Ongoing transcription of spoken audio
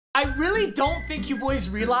I really don't think you boys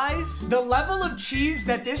realize the level of cheese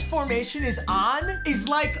that this formation is on is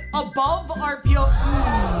like above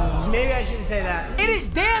RPO. Maybe I shouldn't say that. It is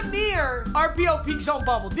damn near RPO peak zone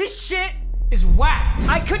bubble. This shit is whack.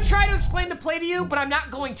 I could try to explain the play to you, but I'm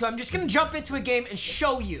not going to. I'm just gonna jump into a game and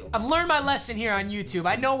show you. I've learned my lesson here on YouTube.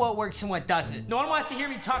 I know what works and what doesn't. No one wants to hear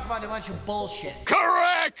me talk about a bunch of bullshit.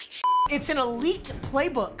 Correct! It's an elite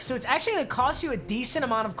playbook, so it's actually gonna cost you a decent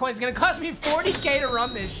amount of coins. It's gonna cost me 40K to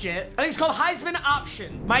run this shit. I think it's called Heisman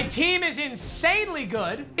Option. My team is insanely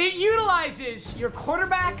good. It utilizes your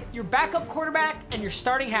quarterback, your backup quarterback, and your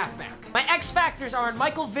starting halfback. My X factors are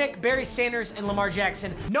Michael Vick, Barry Sanders, and Lamar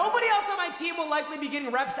Jackson. Nobody else on my team will likely be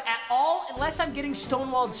getting reps at all unless I'm getting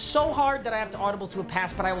stonewalled so hard that I have to audible to a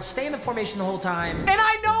pass, but I will stay in the formation the whole time. And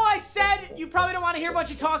I know I said you probably don't want to hear a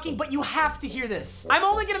bunch of talking, but you have to hear this. I'm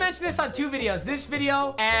only gonna mention this on 2 videos, this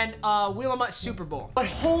video and Wheel 'em Up Super Bowl. But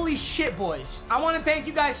holy shit, boys. I want to thank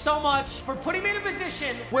you guys so much for putting me in a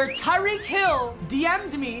position where Tyreek Hill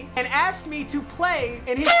DM'd me and asked me to play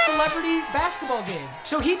in his celebrity basketball game.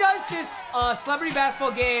 So he does this celebrity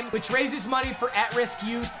basketball game, which raises money for at-risk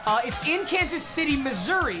youth. It's in Kansas City,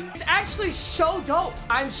 Missouri. It's actually so dope.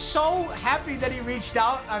 I'm so happy that he reached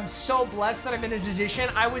out. I'm so blessed that I'm in this position.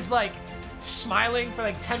 I was like smiling for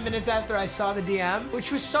like 10 minutes after I saw the DM,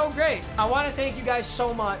 which was so great. I want to thank you guys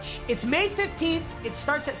so much. It's May 15th. It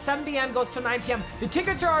starts at 7 p.m., goes to 9 p.m. The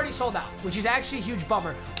tickets are already sold out, which is actually a huge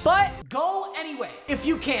bummer. But go anyway, if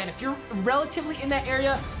you can. If you're relatively in that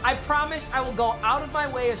area, I promise I will go out of my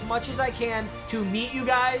way as much as I can to meet you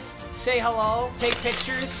guys, say hello, take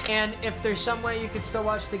pictures, and if there's some way you could still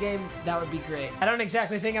watch the game, that would be great. I don't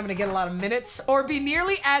exactly think I'm gonna get a lot of minutes or be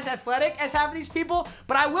nearly as athletic as half of these people,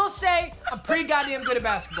 but I will say I'm pretty goddamn good at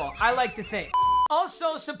basketball. I like to think.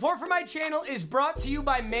 Also, support for my channel is brought to you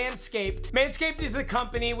by Manscaped. Manscaped is the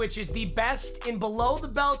company which is the best in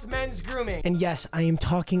below-the-belt men's grooming. And yes, I am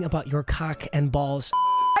talking about your cock and balls.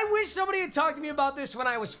 I wish somebody had talked to me about this when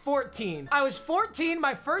I was 14. I was 14,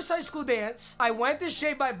 my first high school dance. I went to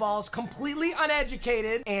shave my balls, completely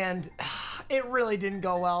uneducated, and it really didn't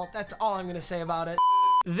go well. That's all I'm gonna say about it.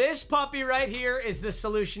 This puppy right here is the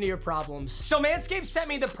solution to your problems. So Manscaped sent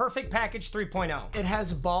me the Perfect Package 3.0. It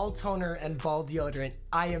has ball toner and ball deodorant.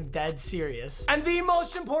 I am dead serious. And the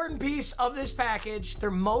most important piece of this package,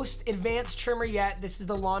 their most advanced trimmer yet, this is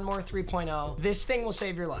the Lawnmower 3.0. This thing will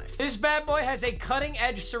save your life. This bad boy has a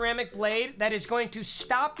cutting-edge ceramic blade that is going to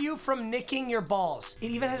stop you from nicking your balls.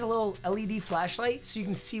 It even has a little LED flashlight so you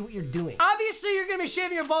can see what you're doing. Obviously, you're gonna be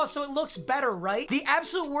shaving your balls so it looks better, right? The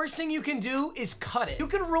absolute worst thing you can do is cut it.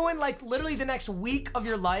 You can ruin like literally the next week of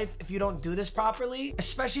your life if you don't do this properly,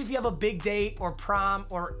 especially if you have a big date or prom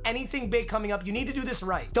or anything big coming up. You need to do this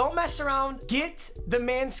right. Don't mess around. Get the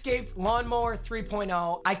Manscaped Lawnmower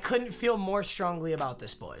 3.0. I couldn't feel more strongly about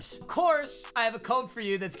this, boys. Of course, I have a code for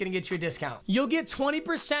you that's gonna get you a discount. You'll get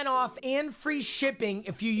 20% off and free shipping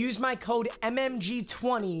if you use my code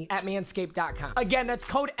MMG20 at manscaped.com. Again, that's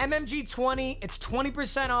code MMG20. It's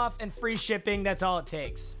 20% off and free shipping. That's all it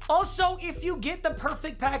takes. Also, if you get the Perfect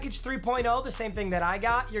Package 3.0, the same thing that I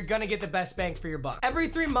got, you're gonna get the best bang for your buck. Every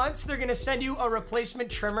 3 months, they're gonna send you a replacement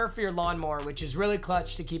trimmer for your lawnmower, which is really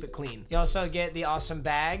clutch to keep it clean. You also get the awesome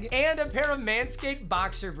bag and a pair of Manscaped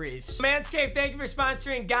boxer briefs. Manscaped, thank you for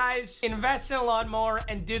sponsoring. Guys, invest in a lawnmower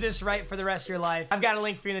and do this right for the rest of your life. I've got a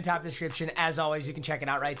link for you in the top description. As always, you can check it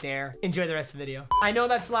out right there. Enjoy the rest of the video. I know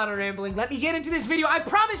that's a lot of rambling. Let me get into this video. I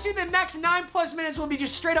promise you the next 9+ minutes will be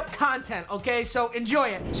just straight up content, okay? So enjoy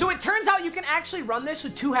it. So it turns out you can actually run this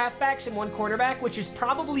with 2 halfbacks and 1 quarterback, which is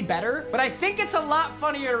probably better, but I think it's a lot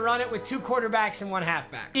funnier to run it with 2 quarterbacks and 1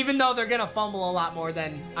 halfback, even though they're gonna fumble a lot more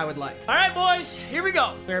than I would like. All right, boys, here we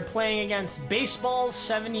go. We're playing against Baseball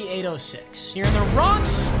 7806. You're in the wrong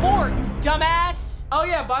sport, you dumbass. Oh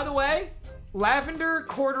yeah, by the way, lavender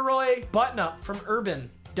corduroy button-up from Urban.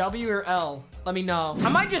 W or L, let me know. I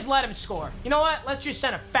might just let him score. You know what? Let's just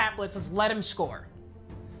send a fat blitz. Let's let him score.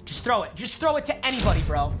 Just throw it. Just throw it to anybody,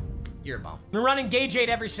 bro. You're a bum. I'm running Gauge 8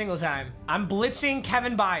 every single time. I'm blitzing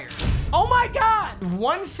Kevin Byard. Oh my God!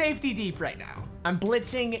 1 safety deep right now. I'm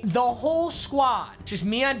blitzing the whole squad. Just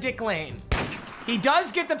me on Dick Lane. He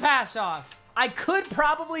does get the pass off. I could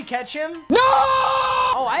probably catch him. No!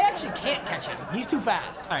 Oh, I actually can't catch him. He's too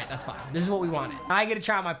fast. All right, that's fine. This is what we wanted. I get to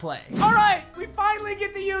try my play. All right, we finally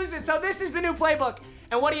get to use it. So this is the new playbook.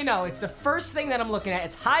 And what do you know? It's the first thing that I'm looking at.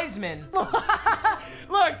 It's Heisman.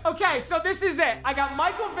 Look, okay, so this is it. I got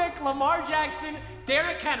Michael Vick, Lamar Jackson,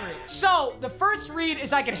 Derrick Henry. So the first read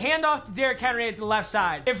is I can hand off to Derrick Henry to the left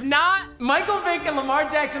side. If not, Michael Vick and Lamar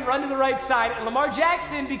Jackson run to the right side, and Lamar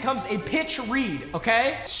Jackson becomes a pitch read,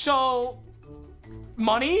 okay? So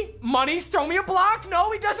Money? Money's throw me a block?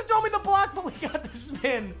 No, he doesn't throw me the block, but we got the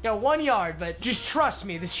spin. Got 1 yard, but just trust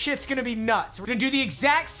me, this shit's gonna be nuts. We're gonna do the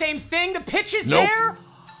exact same thing. The pitch is there.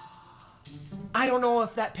 I don't know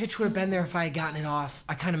if that pitch would have been there if I had gotten it off.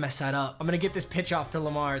 I kind of messed that up. I'm gonna get this pitch off to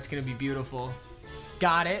Lamar. It's gonna be beautiful.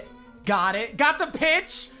 Got it. Got it. Got the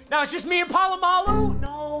pitch. Now it's just me and Palomalu.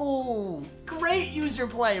 No. Great user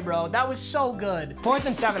play, bro. That was so good. 4th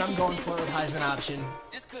and 7. I'm going for it with Heisman option.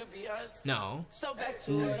 This could be us. No. So back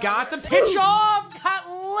to got the pitch off. Got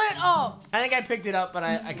lit up. I think I picked it up, but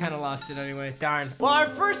I kind of lost it anyway. Darn. Well, our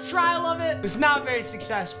first trial of it was not very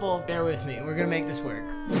successful. Bear with me. We're going to make this work.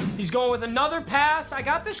 He's going with another pass. I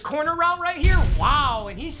got this corner route right here. Wow.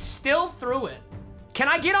 And he still threw it. Can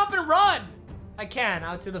I get up and run? I can.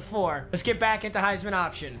 Out to the 4. Let's get back into Heisman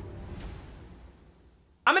option.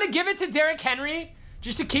 I'm going to give it to Derrick Henry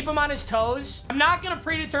just to keep him on his toes. I'm not going to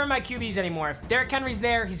predetermine my QBs anymore. If Derrick Henry's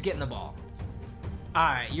there, he's getting the ball. All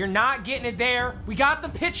right, you're not getting it there. We got the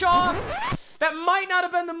pitch off. That might not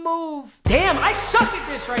have been the move. Damn, I suck at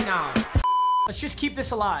this right now. Let's just keep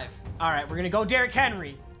this alive. All right, we're going to go Derrick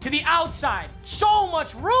Henry to the outside. So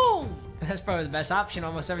much room. That's probably the best option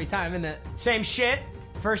almost every time, isn't it? Same shit.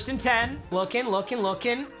 1st and 10.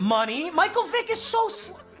 Looking. Money. Michael Vick is so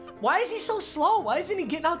slow. Why is he so slow? Why isn't he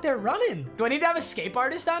getting out there running? Do I need to have a escape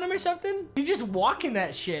artist on him or something? He's just walking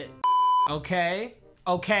that shit. Okay.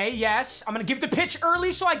 Okay, yes. I'm gonna give the pitch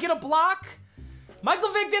early so I get a block.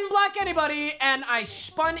 Michael Vick didn't block anybody, and I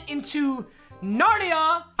spun into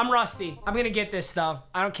Narnia. I'm rusty. I'm gonna get this, though.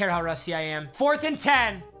 I don't care how rusty I am. 4th and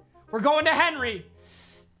 10. We're going to Henry.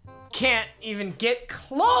 Can't even get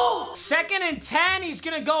close. 2nd and 10. He's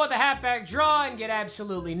gonna go with a halfback draw and get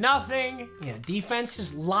absolutely nothing. Yeah, defense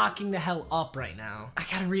is locking the hell up right now. I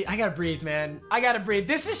gotta breathe, man. I gotta breathe.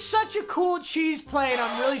 This is such a cool cheese play, and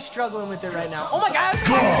I'm really struggling with it right now. Oh my God, that's a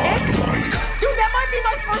kick. Dude, that might be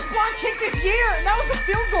my first block kick this year, and that was a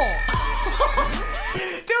field goal.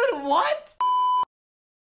 Dude, what?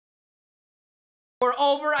 We're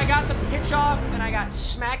over. I got the pitch off, and I got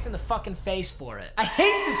smacked in the fucking face for it. I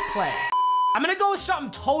hate this play. I'm gonna go with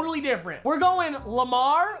something totally different. We're going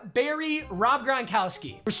Lamar, Barry, Rob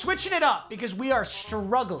Gronkowski. We're switching it up because we are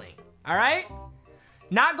struggling, all right?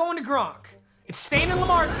 Not going to Gronk. It's staying in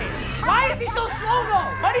Lamar's hands. Why is he so slow,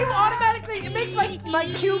 though? Why do you automatically... It makes my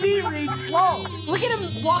QB read slow. Look at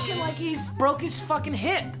him walking like he's broke his fucking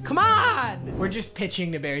hip. Come on. We're just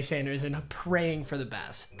pitching to Barry Sanders and praying for the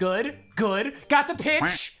best. Good. Good. Got the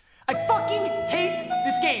pitch. I fucking hate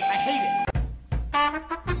this game. I hate it.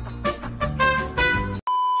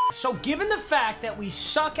 So given the fact that we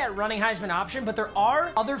suck at running Heisman option, but there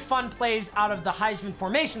are other fun plays out of the Heisman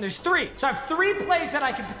formation, there's 3. So I have 3 plays that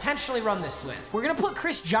I could potentially run this with. We're gonna put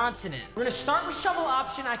Chris Johnson in. We're gonna start with shovel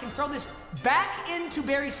option. I can throw this back into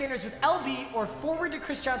Barry Sanders with LB or forward to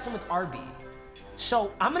Chris Johnson with RB.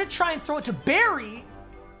 So I'm gonna try and throw it to Barry.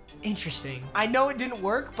 Interesting. I know it didn't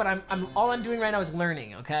work, but all I'm doing right now is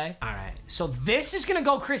learning, okay? All right, so this is gonna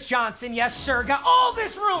go Chris Johnson. Yes, sir, got all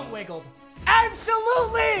this room wiggled.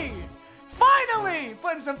 Absolutely! Finally!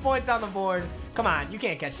 Putting some points on the board. Come on, you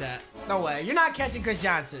can't catch that. No way. You're not catching Chris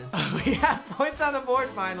Johnson. We have points on the board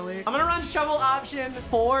finally. I'm gonna run shovel option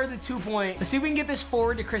for the 2-point. Let's see if we can get this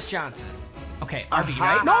forward to Chris Johnson. Okay, RB,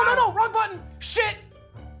 right? No, wrong button. Shit!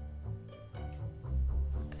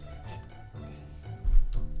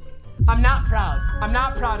 I'm not proud. I'm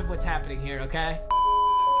not proud of what's happening here, okay?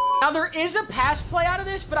 Now, there is a pass play out of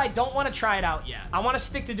this, but I don't want to try it out yet. I want to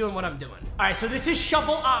stick to doing what I'm doing. All right, so this is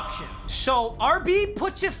shovel option. So RB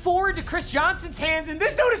puts it forward to Chris Johnson's hands, and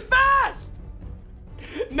this dude is fast!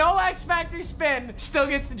 No X Factor spin, still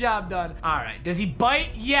gets the job done. All right, does he bite?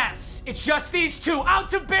 Yes. It's just these 2. Out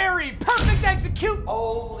to Barry. Perfect execute.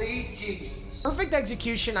 Holy Jesus. Perfect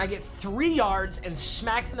execution. I get 3 yards and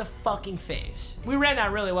smacked in the fucking face. We ran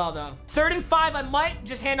that really well, though. 3rd and 5, I might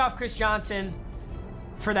just hand off Chris Johnson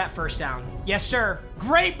for that 1st down. Yes, sir.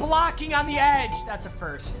 Great blocking on the edge. That's a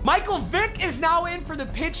 1st. Michael Vick is now in for the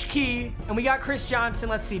pitch key, and we got Chris Johnson.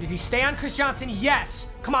 Let's see. Does he stay on Chris Johnson? Yes.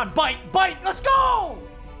 Come on, bite. Let's go.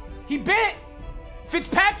 He bit.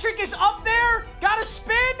 Fitzpatrick is up there. Got a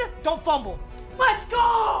spin. Don't fumble. Let's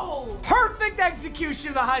go. Perfect execution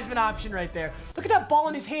of the Heisman option right there. Look at that ball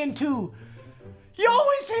in his hand, too. Yo,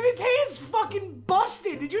 his hand's fucking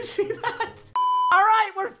busted. Did you see that? All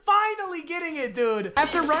right, we're finally getting it, dude.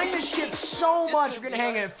 After running this shit so much, we're gonna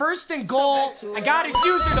hang it. 1st and goal. I got his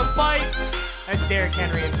user to bite. That's Derrick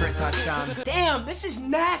Henry in for a touchdown. Damn, this is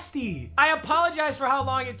nasty. I apologize for how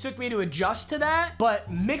long it took me to adjust to that, but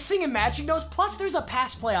mixing and matching those, plus there's a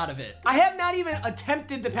pass play out of it. I have not even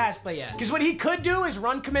attempted the pass play yet, because what he could do is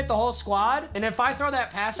run commit the whole squad, and if I throw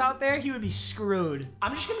that pass out there, he would be screwed.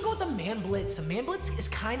 I'm just gonna go with the man blitz. The man blitz is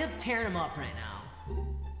kind of tearing him up right now.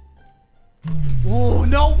 Oh,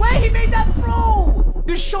 no way, he made that throw!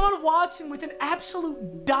 Deshaun Watson with an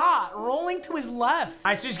absolute dot rolling to his left. All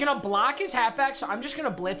right, so he's gonna block his halfback, so I'm just gonna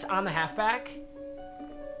blitz on the halfback.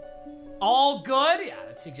 All good. Yeah,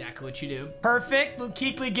 that's exactly what you do. Perfect. Luke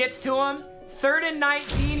Kuechly gets to him. 3rd and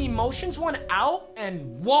 19. He motions one out,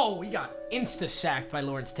 and whoa, he got insta-sacked by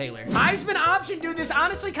Lawrence Taylor. Heisman option, dude. This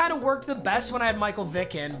honestly kind of worked the best when I had Michael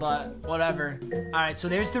Vick in, but whatever. All right, so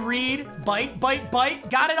there's the read. Bite, bite, bite.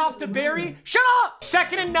 Got it off to Barry. Shut up!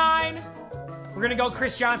 2nd and 9. We're gonna go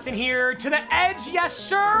Chris Johnson here to the edge. Yes,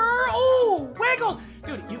 sir. Ooh, wiggle.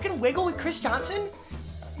 Dude, you can wiggle with Chris Johnson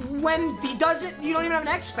when he doesn't, you don't even have an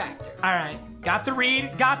X factor. All right, got the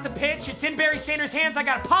read, got the pitch. It's in Barry Sanders' hands. I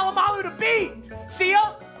got Palomalu to beat. See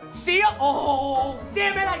ya? See ya? Oh,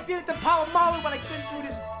 damn it. I did it to Palomalu, but I couldn't do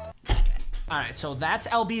this. All right, so that's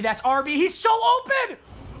LB, that's RB. He's so open.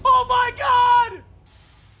 Oh my God.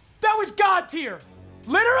 That was God tier.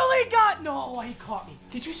 Literally got, no, he caught me.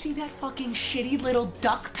 Did you see that fucking shitty little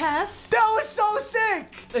duck pass? That was so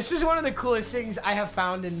sick. This is one of the coolest things I have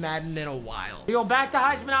found in Madden in a while. We go back to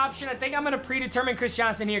Heisman option. I think I'm gonna predetermine Chris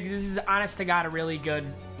Johnson here because this is, honest to God, a really good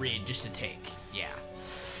read just to take. Yeah.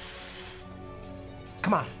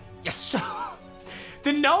 Come on. Yes, sir.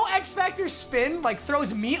 The no X Factor spin like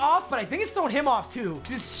throws me off, but I think it's throwing him off too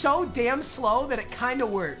because it's so damn slow that it kind of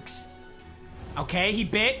works. Okay, he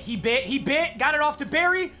bit. Got it off to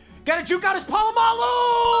Barry. Got to juke out his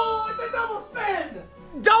Palomalu! It's a double spin!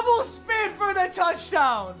 Double spin for the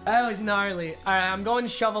touchdown! That was gnarly. All right, I'm going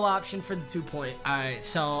shovel option for the 2-point. All right,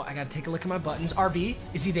 so I got to take a look at my buttons. RB,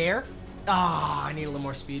 is he there? Oh, I need a little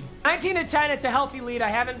more speed. 19 to 10, it's a healthy lead. I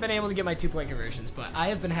haven't been able to get my 2-point conversions, but I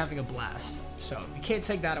have been having a blast. So you can't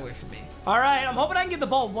take that away from me. All right, I'm hoping I can get the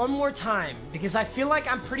ball one more time because I feel like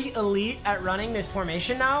I'm pretty elite at running this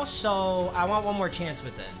formation now, so I want one more chance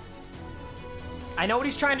with it. I know what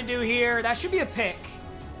he's trying to do here. That should be a pick.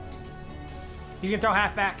 He's gonna throw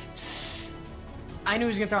halfback. I knew he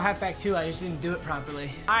was gonna throw halfback too. I just didn't do it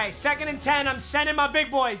properly. All right, 2nd and 10. I'm sending my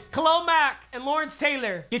big boys. Khalil Mack and Lawrence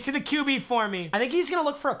Taylor. Get to the QB for me. I think he's gonna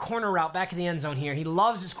look for a corner route back in the end zone here. He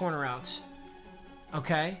loves his corner routes.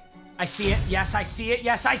 Okay. I see it. Yes, I see it.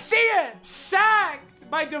 Yes, I see it. Sacked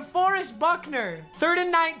by DeForest Buckner. 3rd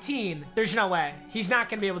and 19. There's no way. He's not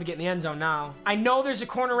gonna be able to get in the end zone now. I know there's a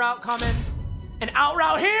corner route coming. An out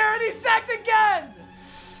route here, and he's sacked again.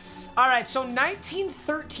 All right, so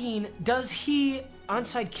 19-13. Does he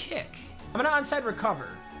onside kick? I'm gonna onside recover.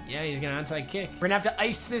 Yeah, he's gonna onside kick. We're gonna have to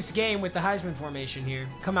ice this game with the Heisman formation here.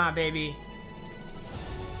 Come on, baby.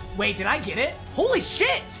 Wait, did I get it? Holy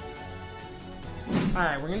shit! All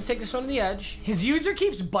right, we're gonna take this one to the edge. His user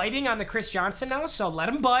keeps biting on the Chris Johnson now, so let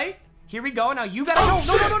him bite. Here we go. Now you gotta,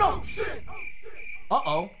 no.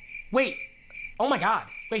 Uh-oh. Wait. Oh my God.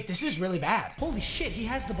 Wait, this is really bad. Holy shit, he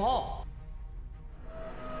has the ball.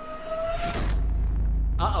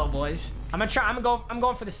 Uh-oh, boys. I'm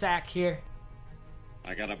going for the sack here.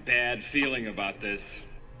 I got a bad feeling about this.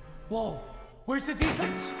 Whoa, where's the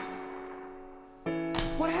defense?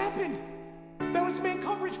 What happened? That was man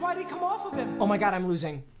coverage. Why did he come off of him? Oh my God, I'm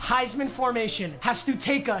losing. Heisman formation has to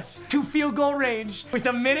take us to field goal range with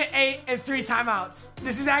 1:08 and 3 timeouts.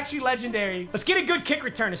 This is actually legendary. Let's get a good kick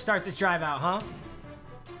return to start this drive out, huh?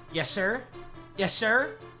 Yes, sir. Yes,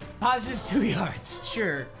 sir. Positive 2 yards.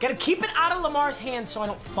 Sure. Gotta keep it out of Lamar's hands so I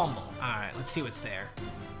don't fumble. All right, let's see what's there.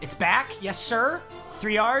 It's back. Yes, sir.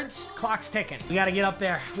 3 yards. Clock's ticking. We gotta get up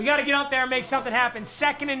there. We gotta get up there and make something happen.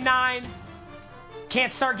 2nd and 9.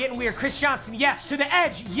 Can't start getting weird. Chris Johnson, yes. To the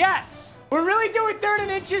edge, yes. We're really doing 3rd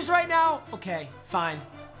and inches right now. Okay, fine.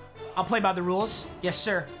 I'll play by the rules. Yes,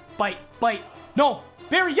 sir. Bite, bite. No.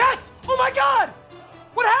 Barry, yes. Oh my God.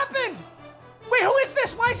 What happened? Wait, who is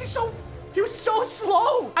this? Why is he so... He was so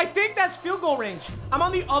slow. I think that's field goal range. I'm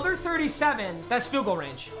on the other 37. That's field goal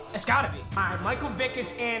range. It's gotta be. All right, Michael Vick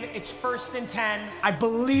is in. It's 1st and 10. I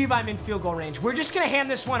believe I'm in field goal range. We're just gonna hand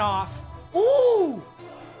this one off. Ooh!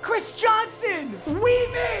 Chris Johnson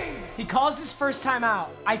weaving. He calls his first time out.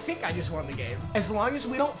 I think I just won the game. As long as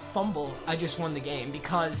we don't fumble, I just won the game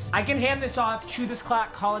because I can hand this off, chew this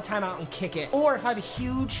clock, call a timeout, and kick it. Or if I have a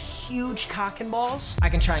huge cock and balls, I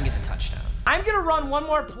can try and get the touchdown. I'm gonna run one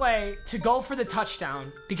more play to go for the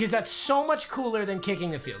touchdown because that's so much cooler than kicking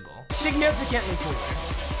the field goal. Significantly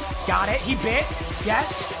cooler. Got it. He bit.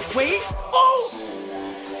 Yes. Wait. Oh!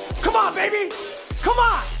 Come on, baby. Come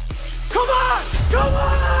on. Come on. Come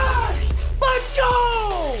on. Let's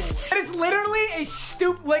go. And it's literally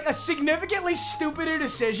a significantly stupider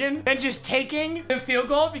decision than just taking the field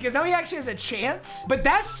goal because now he actually has a chance. But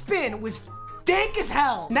that spin was dank as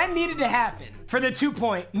hell. And that needed to happen for the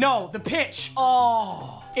 2-point. No, the pitch.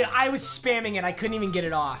 Oh, I was spamming it. I couldn't even get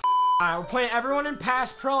it off. All right, we're playing everyone in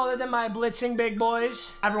pass pro other than my blitzing big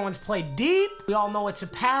boys. Everyone's played deep. We all know it's a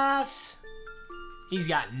pass. He's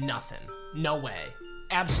got nothing. No way.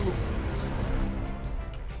 Absolute.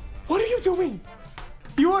 What are you doing?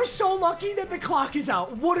 You are so lucky that the clock is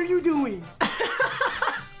out. What are you doing?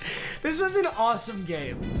 This was an awesome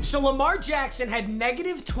game. So Lamar Jackson had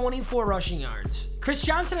negative 24 rushing yards. Chris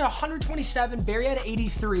Johnson had 127. Barry had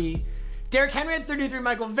 83. Derrick Henry had 33,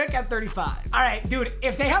 Michael Vick had 35. All right, dude,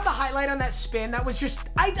 if they have the highlight on that spin, that was just,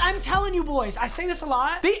 I'm telling you boys, I say this a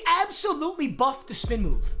lot, they absolutely buffed the spin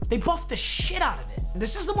move. They buffed the shit out of it.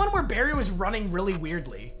 This is the one where Barry was running really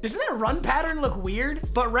weirdly. Doesn't that run pattern look weird?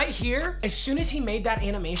 But right here, as soon as he made that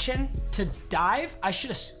animation to dive, I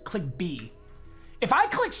should have clicked B. If I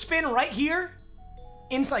click spin right here,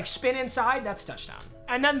 like spin inside, that's touchdown.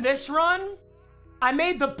 And then this run, I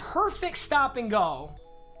made the perfect stop and go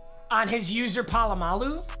on his user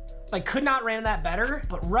Palomalu. Like, could not ran that better.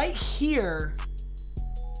 But right here,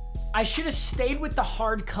 I should have stayed with the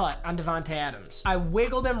hard cut on Devontae Adams. I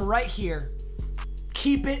wiggled him right here.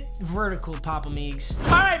 Keep it vertical, Papa Meegs.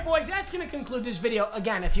 All right, boys, that's gonna conclude this video.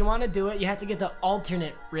 Again, if you wanna do it, you have to get the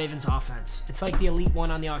alternate Ravens offense. It's like the elite one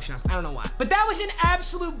on the auction house. I don't know why. But that was an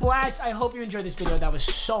absolute blast. I hope you enjoyed this video. That was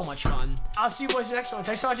so much fun. I'll see you boys in the next one.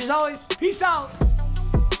 Thanks so much as always. Peace out.